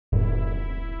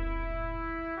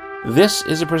This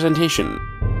is a presentation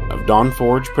of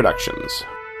Dawnforge Productions.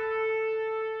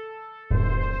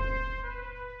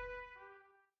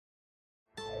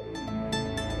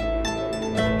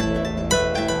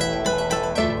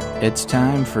 It's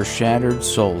time for Shattered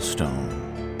Soulstone,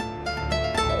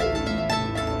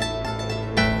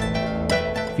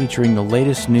 featuring the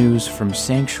latest news from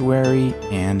Sanctuary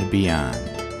and beyond.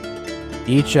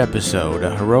 Each episode,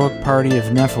 a heroic party of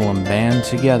Nephilim band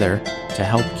together to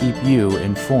help keep you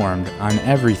informed on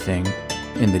everything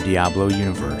in the Diablo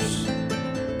universe.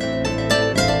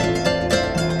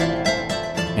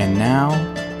 And now,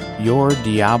 your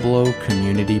Diablo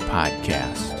Community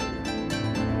Podcast.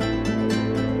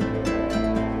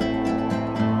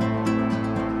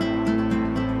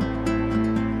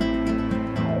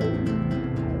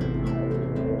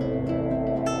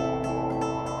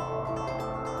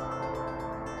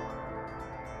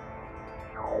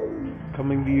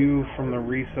 Coming to you from the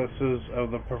recesses of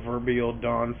the proverbial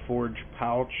Dawnforge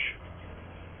pouch.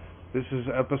 This is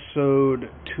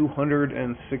episode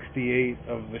 268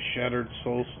 of the Shattered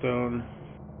Soulstone.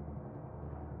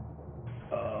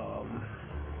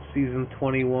 Season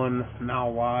 21 now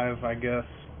live, I guess.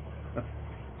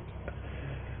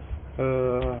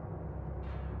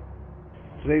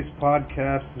 Today's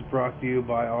podcast is brought to you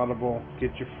by Audible.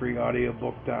 Get your free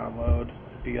audiobook download,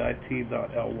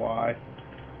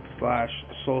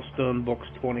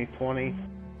 bit.ly/SoulstoneBooks2020.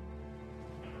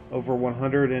 Over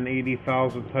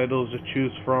 180,000 titles to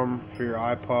choose from for your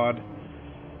iPod,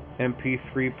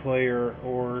 MP3 player,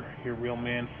 or your real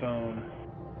man phone.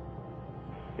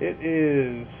 It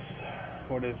is,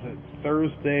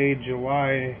 Thursday,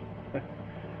 July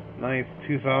 9th,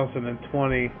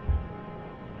 2020,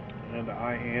 and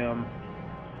I am,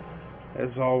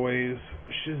 as always,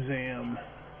 Shazam.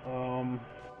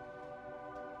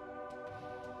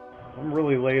 I'm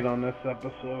really late on this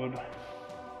episode.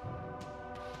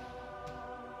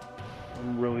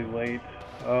 I'm really late.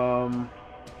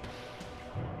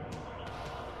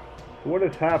 What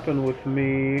has happened with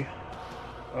me,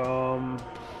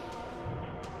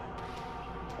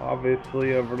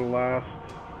 obviously over the last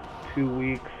 2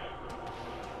 weeks,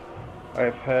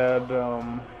 I've had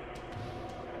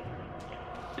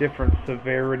different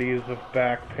severities of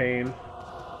back pain,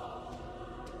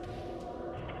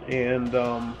 and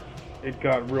it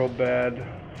got real bad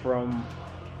from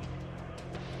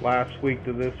last week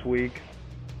to this week.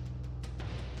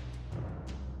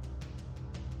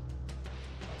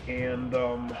 And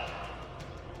the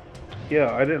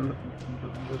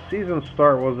season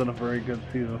start wasn't a very good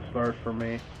season start for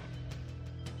me.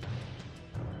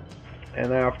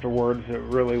 And afterwards it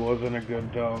really wasn't a good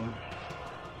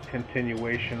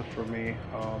continuation for me,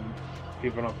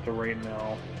 even up to right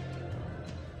now.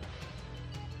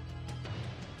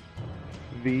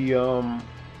 The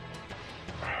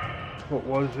what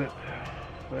was it?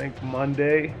 I think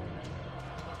Monday.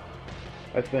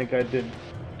 I think I did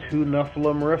 2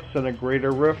 Nephilim rifts and a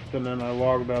greater rift, and then I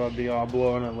logged out of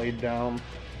Diablo and I laid down.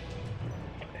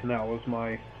 And that was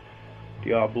my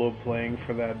Diablo playing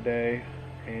for that day.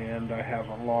 And I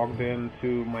haven't logged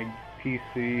into my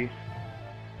PC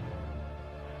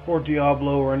or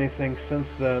Diablo or anything since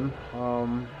then.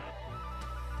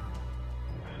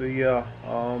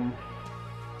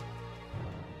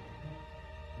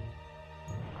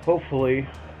 Hopefully,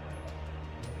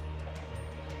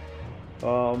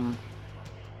 I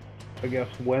guess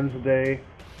Wednesday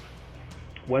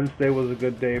was a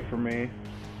good day for me,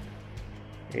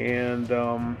 and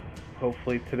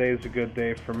hopefully today's a good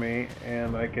day for me,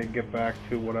 and I can get back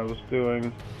to what I was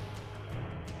doing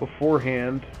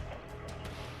beforehand.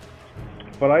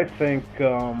 But I think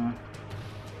in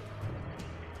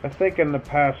the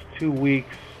past 2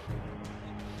 weeks,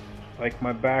 like,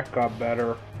 my back got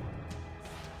better.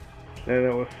 Then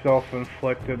it was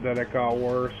self-inflicted that it got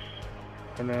worse,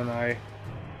 and then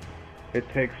it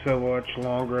takes so much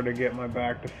longer to get my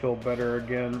back to feel better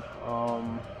again.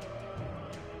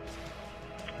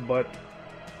 But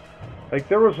like,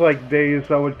 there was like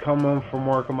days I would come home from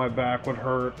work and my back would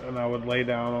hurt, and I would lay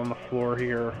down on the floor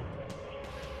here,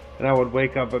 and I would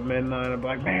wake up at midnight and be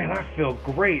like, man, I feel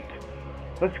great,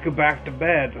 let's go back to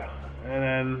bed. And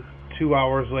then 2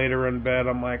 hours later in bed,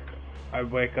 I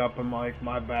wake up and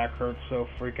my back hurts so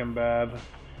freaking bad.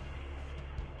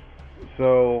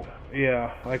 So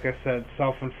yeah, like I said,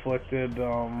 self-inflicted.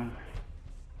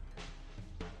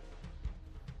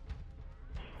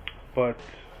 But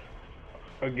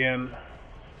again,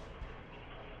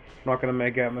 I'm not going to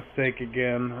make that mistake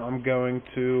again. I think I'm going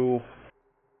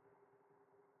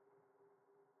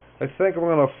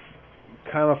to,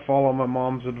 kind of, follow my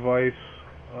mom's advice.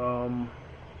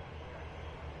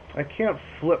 I can't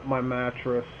flip my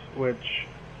mattress, which,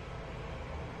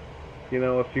 you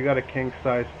know, if you got a king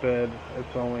size bed,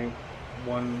 it's only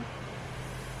one,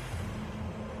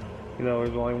 you know,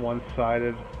 there's only one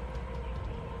sided.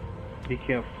 You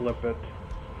can't flip it.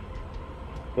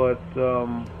 But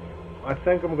I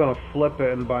think I'm gonna flip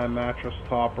it and buy a mattress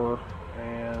topper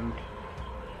and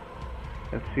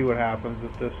see what happens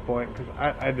at this point, because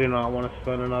I do not want to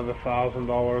spend another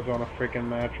 $1,000 on a freaking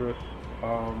mattress.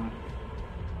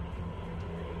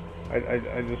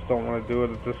 I just don't want to do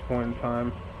it at this point in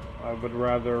time. I would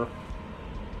rather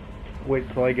wait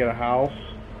till I get a house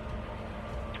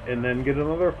and then get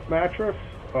another mattress.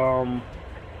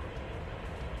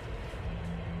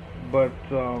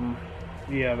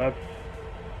 Yeah,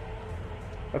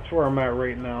 that's where I'm at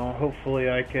right now. Hopefully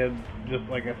I could, just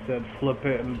like I said, flip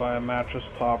it and buy a mattress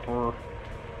topper,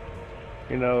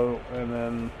 you know, and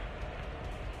then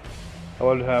I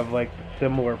would have like the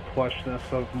similar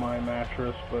plushness of my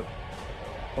mattress, but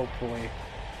hopefully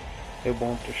it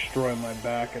won't destroy my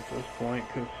back at this point,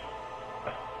 because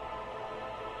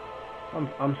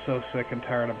I'm so sick and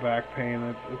tired of back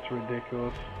pain. It's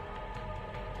ridiculous.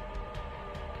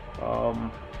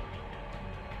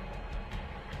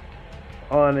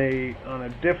 On a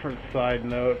different side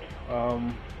note, I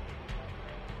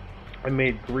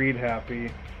made Greed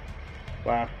happy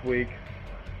last week.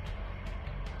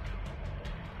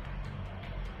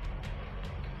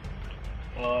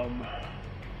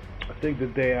 I think the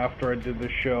day after I did the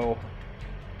show,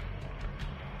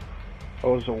 I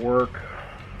was at work,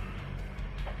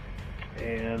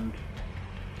 and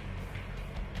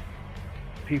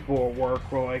people at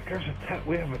work were like,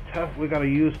 we got a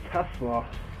used Tesla.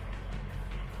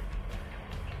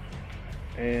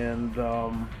 And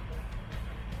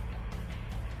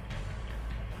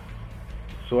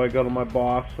so I go to my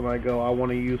boss and I go, I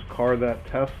want to use car that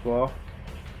Tesla.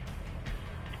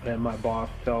 And my boss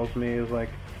tells me, is like,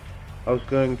 I was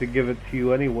going to give it to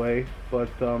you anyway, but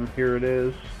here it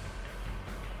is.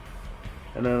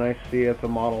 And then I see it's a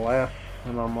Model S,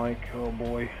 and I'm like, oh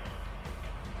boy.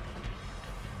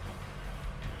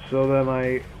 So then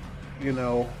I, you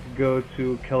know, go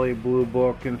to Kelley Blue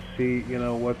Book and see, you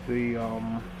know, what the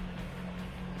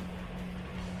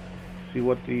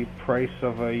price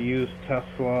of a used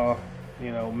Tesla,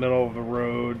 you know, middle of the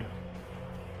road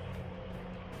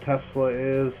Tesla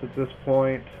is at this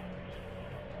point,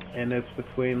 and it's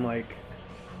between, like,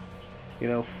 you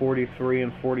know, 43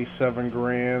 and 47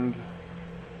 grand.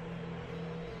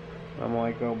 I'm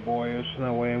like, oh boy, there's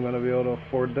no way I'm gonna be able to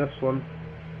afford this one.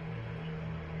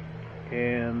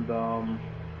 And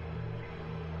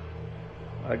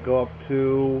I go up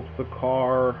to the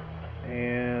car,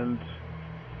 and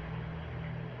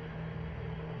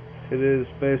it is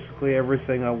basically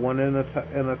everything I want in a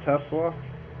Tesla.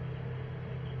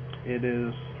 It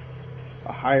is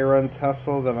a higher end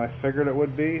Tesla than I figured it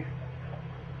would be.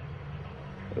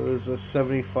 It was a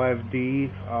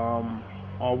 75D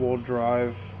all-wheel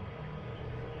drive.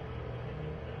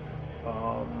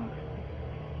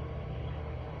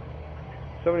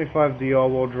 75D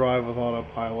all-wheel drive with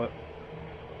autopilot.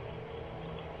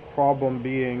 Problem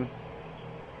being,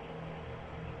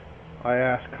 I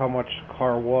asked how much the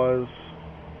car was.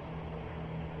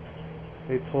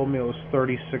 They told me it was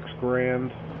 36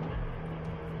 grand,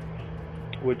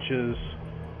 which is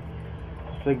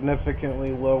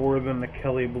significantly lower than the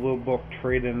Kelley Blue Book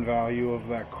trade-in value of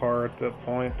that car at that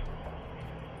point.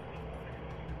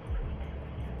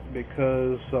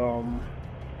 Because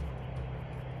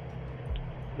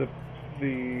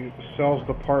the sales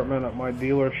department at my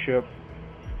dealership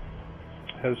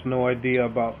has no idea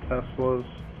about Teslas,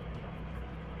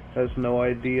 has no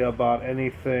idea about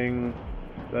anything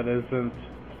that isn't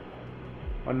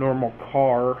a normal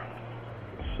car,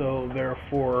 so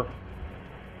therefore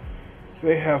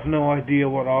they have no idea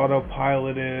what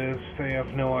autopilot is, they have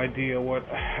no idea what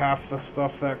half the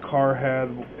stuff that car had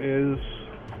is.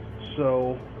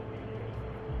 So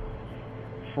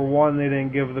for one, they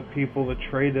didn't give the people the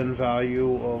trade-in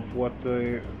value of what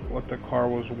the car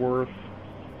was worth,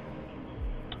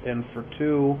 and for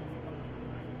two,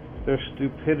 their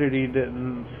stupidity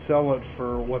didn't sell it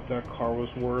for what that car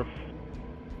was worth.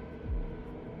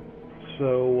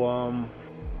 So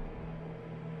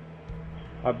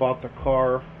I bought the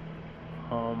car.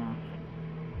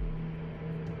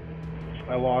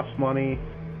 I lost money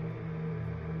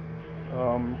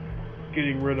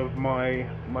getting rid of my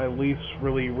lease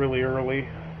really early,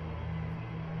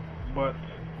 but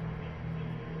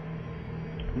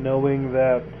knowing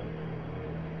that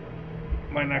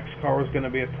my next car was going to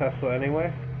be a Tesla anyway,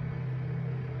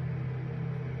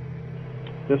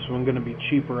 this one's going to be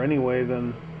cheaper anyway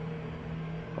than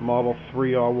A Model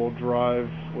 3 all-wheel drive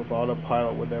with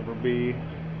autopilot would never be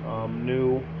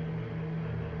new.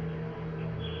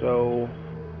 So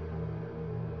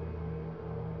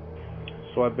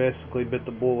I basically bit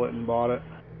the bullet and bought it.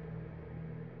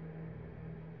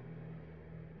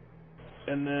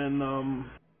 And then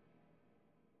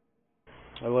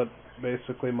I let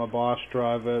basically my boss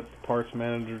drive it, the parts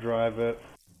manager drive it.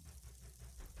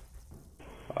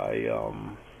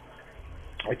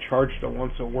 I charged it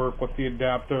once at work with the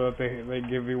adapter that they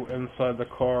give you inside the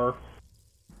car.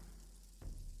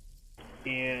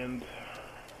 And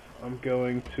I'm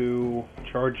going to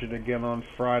charge it again on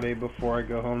Friday before I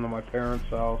go home to my parents'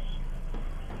 house.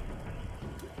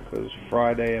 Because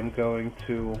Friday I'm going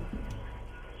to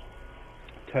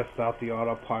test out the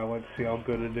autopilot, see how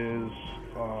good it is.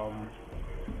 I'm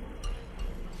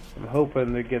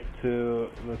hoping to get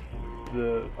to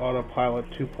the autopilot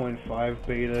 2.5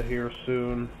 beta here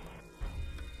soon.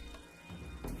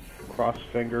 Cross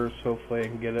fingers, hopefully I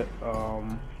can get it.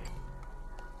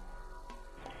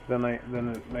 Then it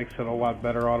makes it a lot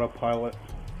better autopilot.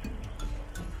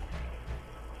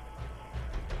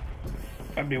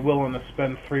 I'd be willing to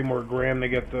spend $3 more grand to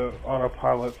get the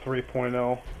autopilot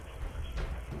 3.0,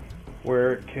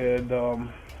 where it could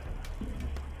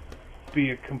be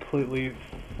a completely,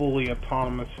 fully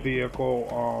autonomous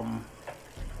vehicle.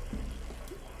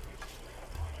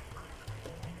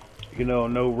 You know,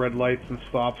 no red lights and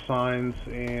stop signs,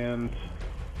 and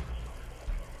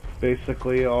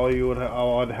basically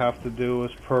all I'd have to do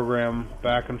is program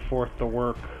back and forth to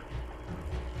work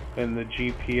in the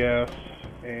GPS,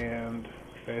 and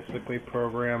basically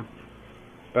program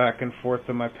back and forth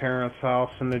to my parents'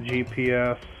 house in the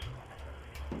GPS,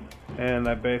 and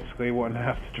I basically wouldn't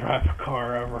have to drive a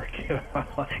car ever again in my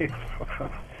life.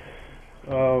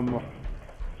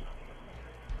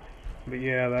 But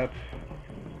yeah, that's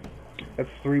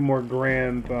 $3 more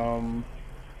grand.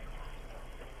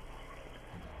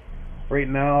 Right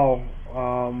now,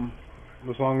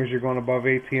 as long as you're going above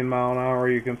 18 mile an hour,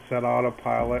 you can set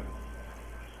autopilot,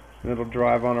 and it'll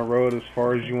drive on a road as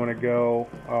far as you want to go.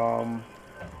 I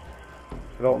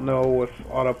don't know if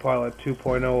autopilot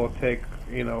 2.0 will take,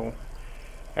 you know,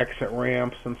 exit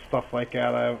ramps and stuff like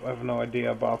that. I have no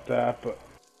idea about that, but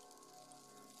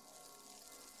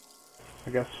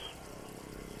I guess,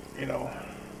 you know,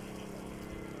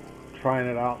 trying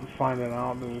it out and finding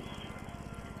out is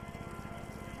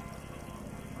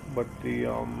what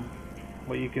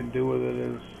you can do with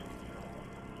it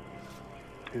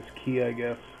is key, I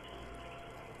guess.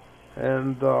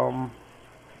 And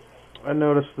I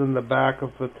noticed in the back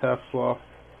of the Tesla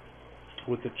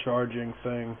with the charging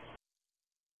thing,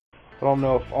 I don't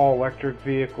know if all electric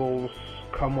vehicles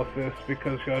come with this,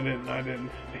 because I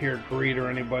didn't hear Greed or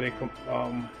anybody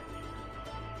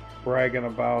bragging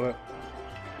about it.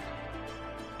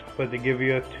 But they give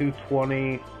you a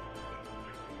 220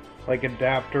 like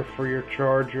adapter for your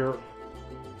charger.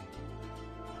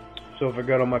 So if I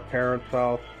go to my parents'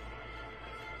 house,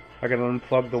 I can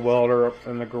unplug the welder up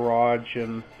in the garage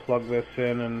and plug this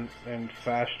in and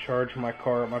fast charge my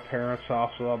car at my parents'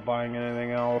 house without buying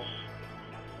anything else.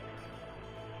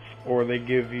 Or they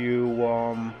give you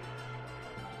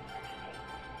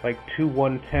like two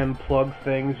 110 plug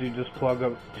things. You just plug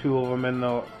up two of them in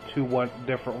the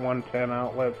different 110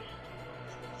 outlets,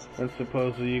 and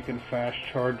supposedly you can fast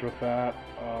charge with that.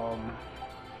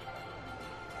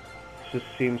 It just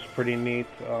seems pretty neat.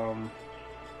 I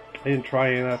didn't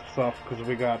try any of that stuff because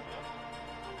we got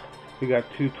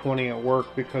 220 at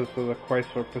work because of the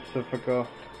Chrysler Pacifica.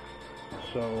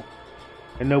 So,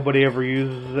 and nobody ever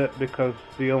uses it because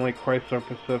the only Chrysler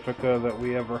Pacifica that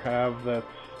we ever have that's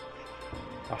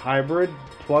a hybrid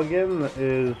plug-in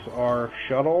is our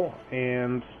shuttle,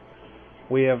 and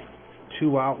we have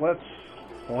two outlets,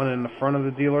 one in the front of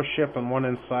the dealership and one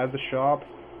inside the shop.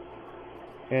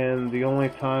 And the only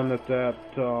time that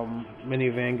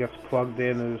minivan gets plugged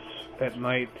in is at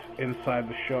night inside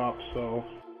the shop, so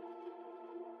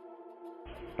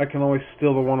I can always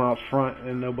steal the one out front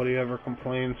and nobody ever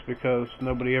complains because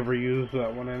nobody ever used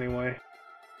that one anyway.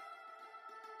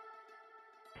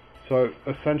 So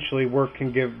essentially work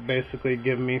can basically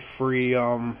give me free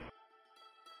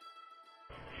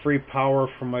power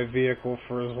from my vehicle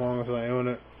for as long as I own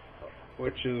it,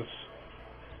 which is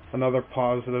another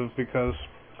positive because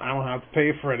I don't have to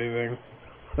pay for anything.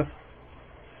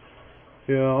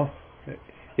 You know,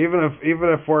 even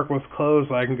if work was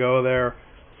closed, I can go there,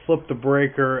 flip the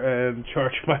breaker, and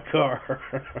charge my car.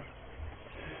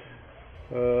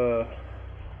 You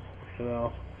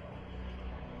know,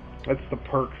 that's the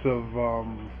perks of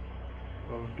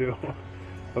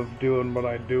doing what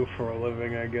I do for a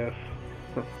living, I guess.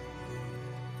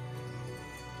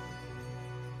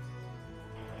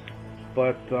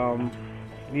 But,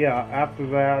 yeah, after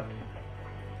that,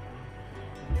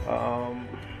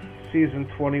 season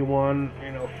 21,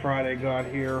 Friday got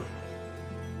here.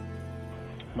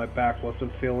 My back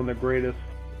wasn't feeling the greatest.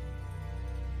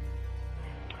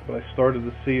 But I started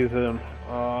the season.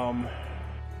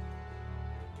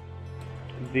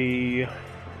 The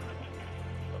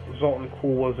Zoltan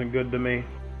Cool wasn't good to me.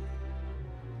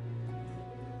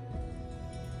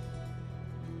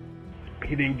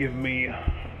 He didn't give me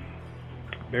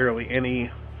barely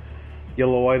any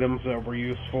yellow items that were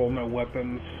useful, no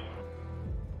weapons.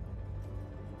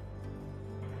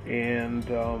 And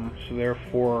so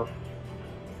therefore,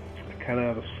 I kind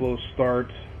of had a slow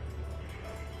start.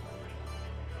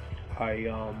 I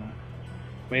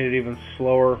made it even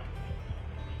slower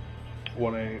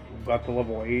when I got to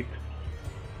level 8.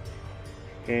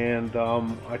 And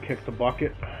I kicked the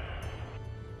bucket.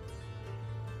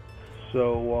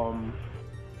 So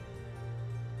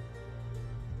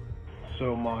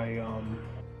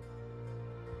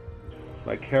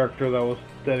my character that was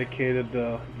dedicated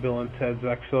to Bill and Ted's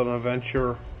Excellent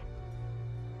Adventure,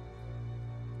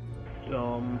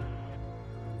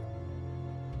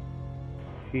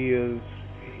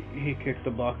 he kicked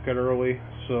the bucket early,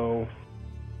 so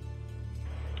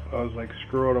I was like,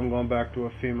 screw it, I'm going back to a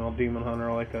female demon hunter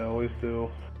like I always do.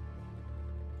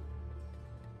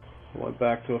 I went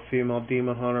back to a female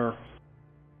demon hunter,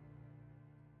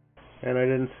 and I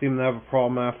didn't seem to have a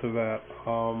problem after that.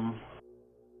 I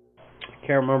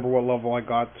can't remember what level I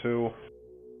got to.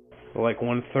 Like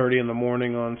 1:30 in the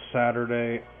morning on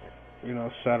Saturday,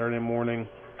 Saturday morning.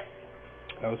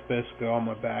 I was basically all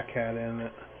my back had in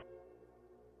it.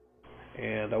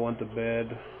 And I went to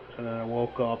bed, and then I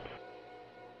woke up,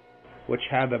 which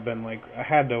had to have been I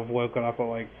had to have woken up at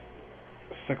like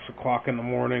 6 o'clock in the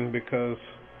morning because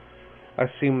I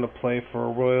seemed to play for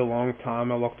a really long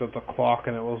time. I looked at the clock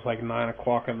and it was like 9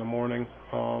 o'clock in the morning.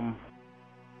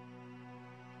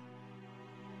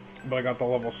 But I got to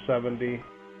level 70.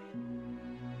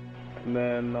 And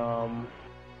then I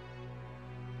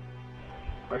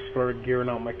started gearing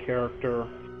out my character.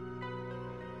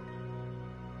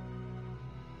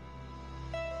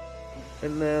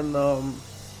 And then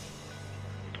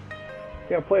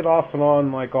I played off and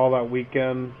on like all that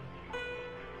weekend.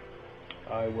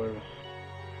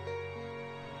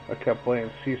 I kept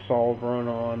playing Seesaw,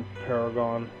 Ronan,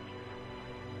 Paragon,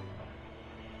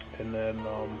 and then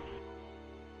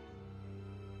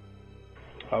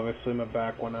obviously my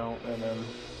back went out, and then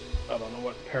I don't know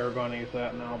what Paragon he's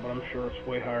at now, but I'm sure it's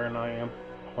way higher than I am.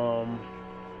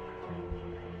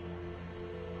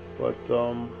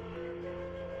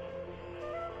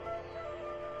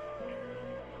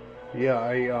 Yeah,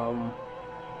 I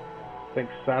think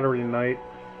Saturday night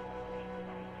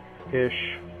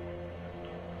ish,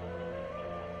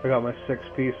 I got my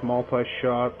 6-piece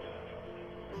multi-shot,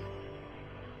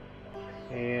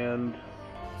 and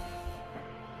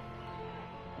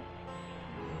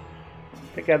I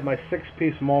think I had my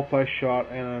 6-piece multi-shot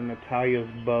and a Natalia's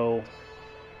bow.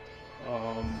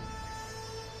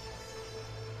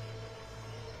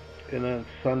 And then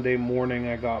Sunday morning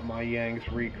I got my Yang's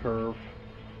recurve,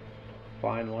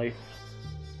 finally.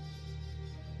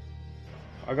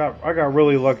 I got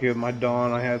really lucky with my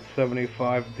Dawn. I had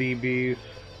 75 DBs.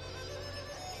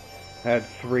 I had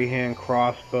 3-hand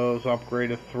crossbows,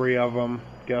 upgraded 3 of them.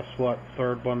 Guess what?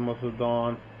 Third one was a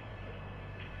Dawn.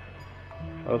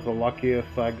 That was the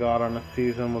luckiest I got on a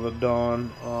season with a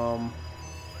Dawn.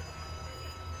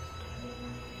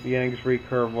 Yang's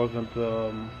recurve wasn't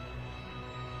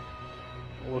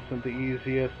the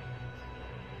easiest,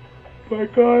 but I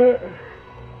got it.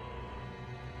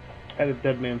 I had a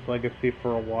Dead Man's Legacy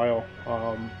for a while.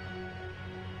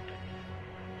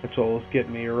 That's what was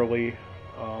getting me early.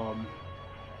 I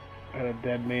had a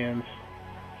Dead Man's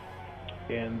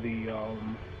and the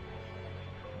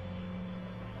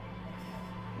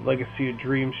Legacy of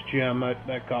Dreams gem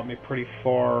that got me pretty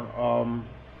far.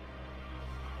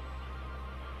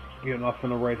 Nothing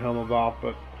to write home about,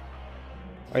 but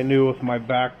I knew with my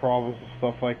back problems and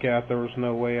stuff like that, there was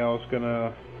no way I was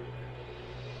gonna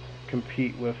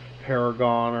compete with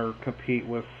Paragon or compete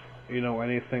with,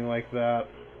 anything like that.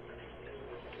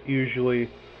 Usually,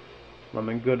 when I'm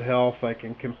in good health, I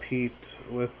can compete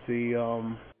with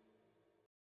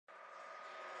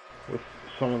with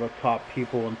some of the top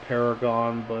people in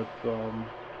Paragon, but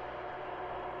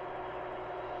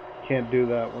can't do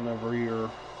that whenever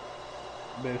you're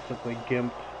basically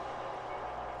gimped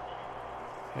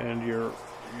and you're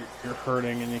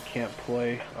hurting and you can't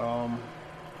play.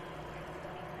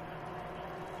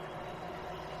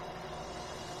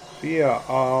 So yeah,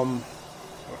 I'm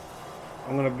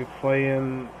gonna be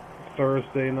playing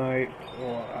Thursday night,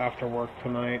 or after work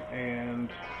tonight, and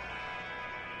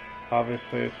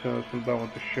obviously as soon as I'm done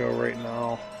with the show right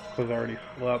now, because I already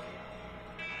slept.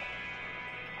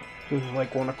 This is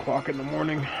like 1 o'clock in the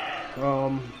morning.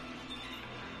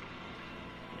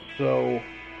 So,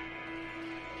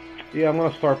 yeah, I'm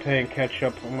going to start playing catch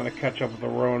up. I'm going to catch up with the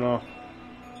Rona.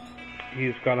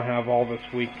 He's going to have all this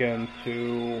weekend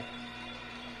to,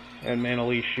 and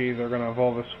Manalishi, they're going to have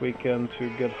all this weekend to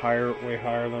get higher, way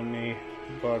higher than me.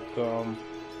 But,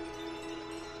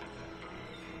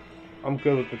 I'm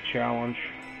good with the challenge.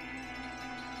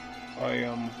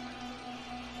 I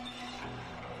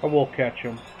will catch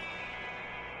him.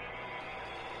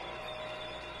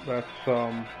 That's,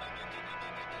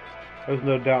 there's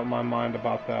no doubt in my mind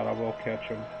about that. I will catch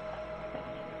him.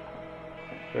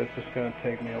 But it's just going to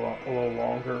take me a little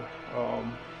longer.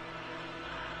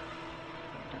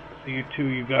 So you two,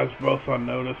 you guys both on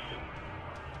notice.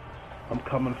 I'm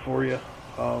coming for you.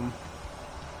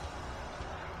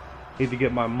 Need to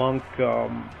get my monk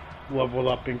leveled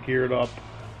up and geared up,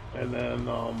 and then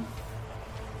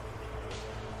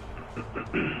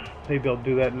maybe I'll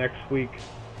do that next week.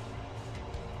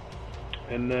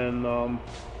 And then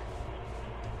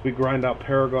we grind out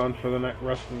Paragon for the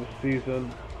rest of the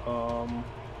season. I'm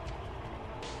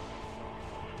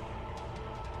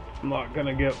not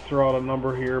gonna throw out a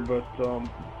number here, but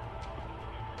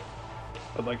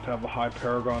I'd like to have a high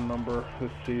Paragon number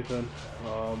this season.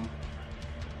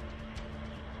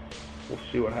 We'll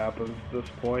see what happens at this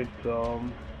point.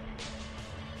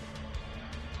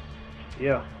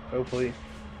 Yeah, hopefully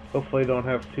I don't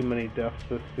have too many deaths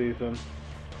this season.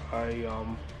 I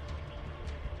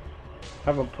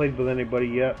haven't played with anybody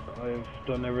yet. I've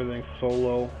done everything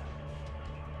solo.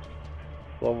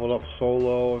 Leveled up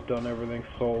solo. I've done everything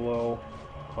solo.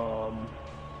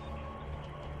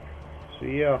 So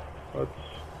yeah, that's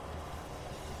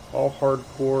all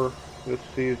hardcore this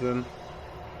season.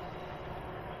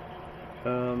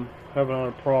 Haven't had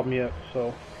a problem yet,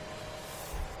 so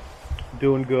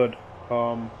doing good.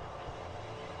 Other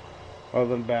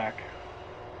than back,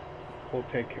 we'll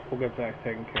get that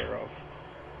taken care of.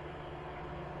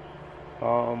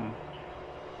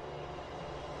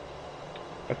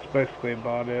 That's basically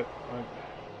about it.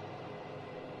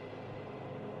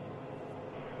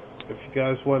 If you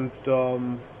guys want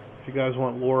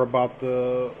lore about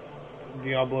the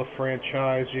Diablo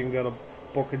franchise, you can go to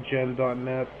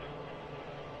bookofgen.net. It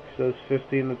says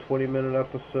 15 to 20 minute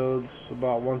episodes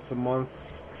about once a month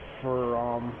for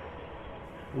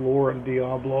lore and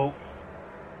Diablo.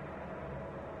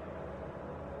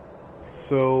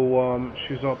 So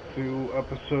she's up to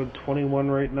episode 21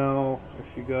 right now. If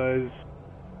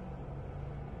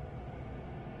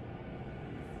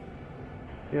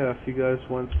you guys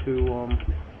want to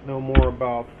know more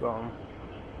about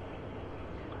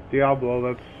Diablo,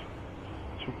 that's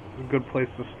a good place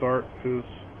to start, is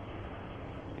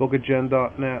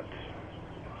bookofgen.net.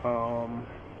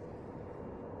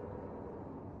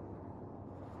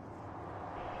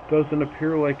 Doesn't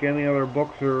appear like any other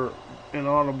books are in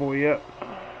Audible yet.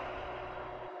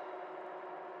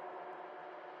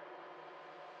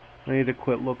 I need to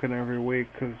quit looking every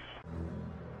week, because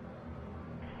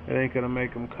it ain't gonna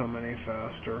make them come any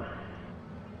faster.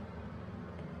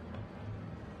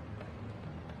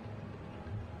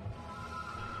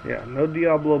 Yeah, no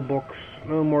Diablo books,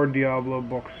 no more Diablo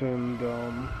books in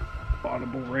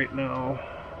Audible right now,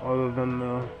 other than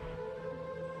the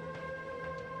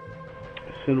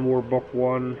Sin War Book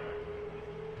 1.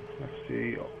 That's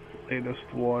the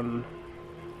latest one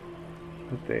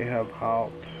that they have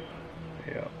out.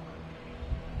 Yeah.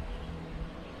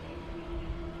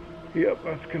 Yep,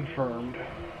 that's confirmed.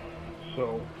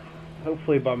 So,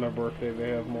 hopefully by my birthday they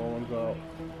have more ones out.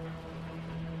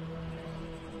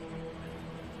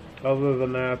 Other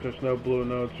than that, there's no blue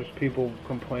notes. There's people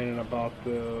complaining about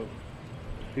the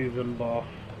season buff.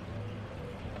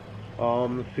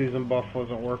 The season buff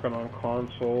wasn't working on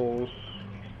consoles.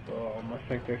 I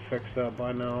think they fixed that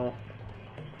by now.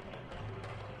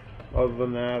 Other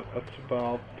than that, that's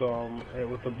about it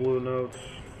with the blue notes.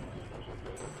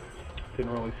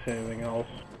 Didn't really say anything else.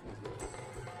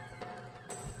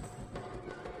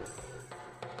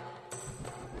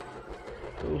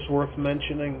 It was worth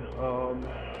mentioning.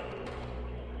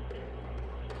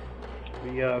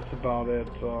 But yeah, that's about it.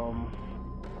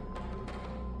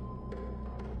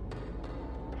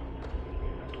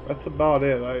 That's about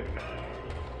it.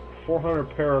 400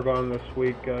 Paragon this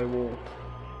week. I will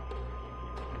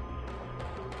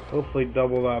hopefully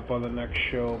double that by the next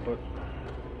show, but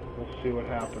we'll see what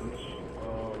happens.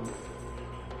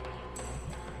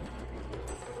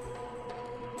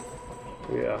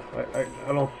 Yeah, I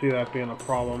don't see that being a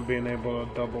problem, being able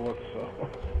to double it,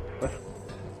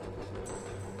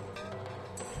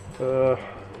 so.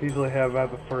 Usually have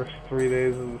that the first 3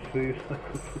 days of the season.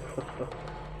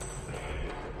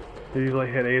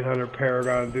 Usually hit 800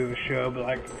 Paragon and do the show, but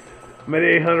like, I'm at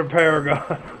 800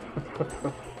 Paragon.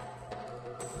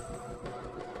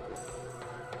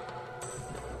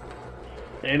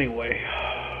 Anyway,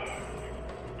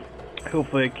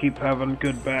 hopefully I keep having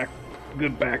good back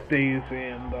days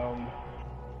and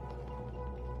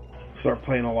start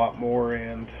playing a lot more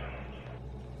and,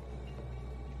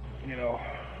 you know,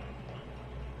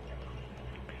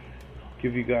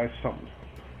 give you guys some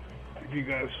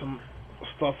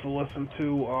stuff to listen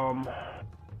to.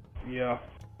 Yeah.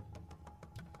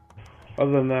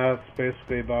 Other than that, it's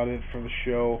basically about it for the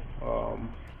show.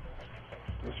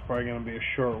 It's probably going to be a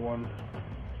short one,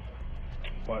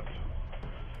 but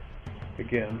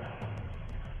again,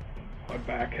 my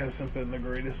back hasn't been the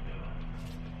greatest.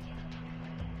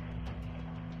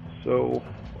 So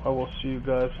I will see you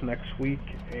guys next week,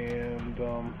 and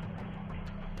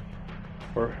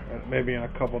or maybe in a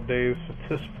couple days at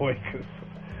this point, because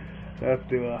I have to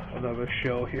do another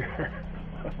show here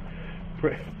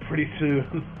pretty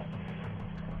soon.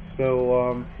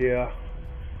 So yeah,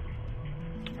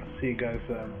 see you guys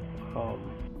then.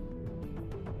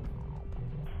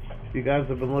 You guys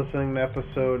have been listening to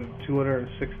episode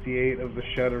 268 of the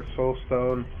Shattered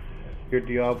Soulstone, your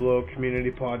Diablo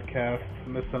community podcast.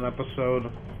 Missed an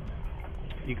episode,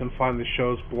 you can find the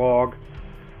show's blog,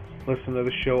 listen to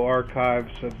the show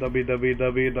archives at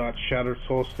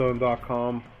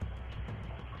www.shatteredsoulstone.com.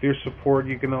 With your support,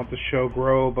 you can help the show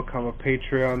grow. Become a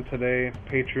Patreon today,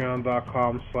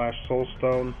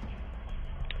 patreon.com/soulstone.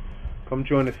 Come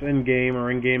join us in-game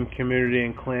or in-game community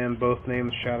and clan, both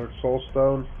named Shattered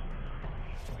Soulstone.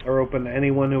 Are open to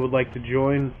anyone who would like to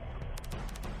join.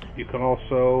 You can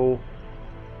also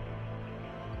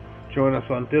join us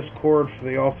on Discord for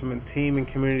the ultimate team and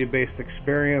community-based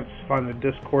experience. Find the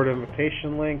Discord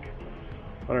invitation link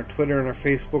on our Twitter and our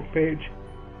Facebook page,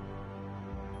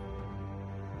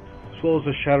 as well as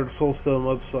the Shattered Soulstone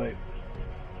website.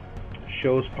 The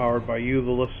show is powered by you, the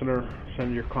listener.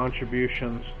 Send your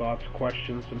contributions, thoughts,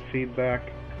 questions, and feedback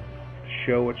to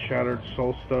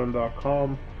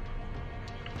show@shatteredsoulstone.com.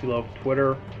 If you love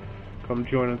Twitter, come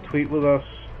join and tweet with us.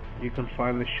 You can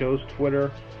find the show's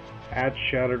Twitter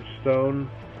 @ShatteredStone,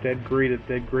 DeadGreed at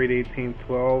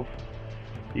DeadGreed1812.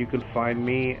 You can find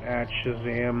me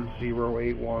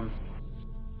 @Shazam081.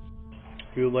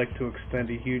 We would like to extend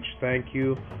a huge thank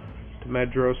you to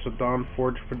Medros of Dawn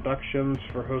Forge Productions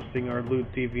for hosting our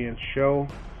Loot Deviant show.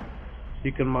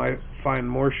 You can find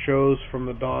more shows from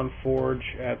the Dawn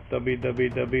Forge at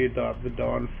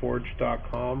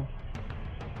www.thedawnforge.com.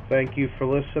 Thank you for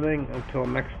listening. Until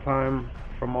next time,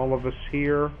 from all of us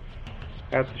here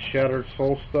at the Shattered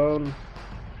Soulstone,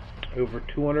 over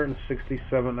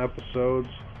 267 episodes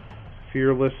for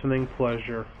your listening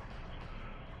pleasure.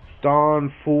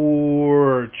 Dawn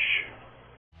Forge.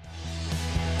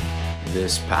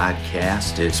 This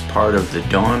podcast is part of the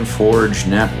Dawn Forge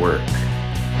Network.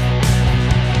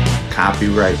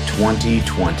 Copyright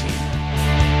 2020.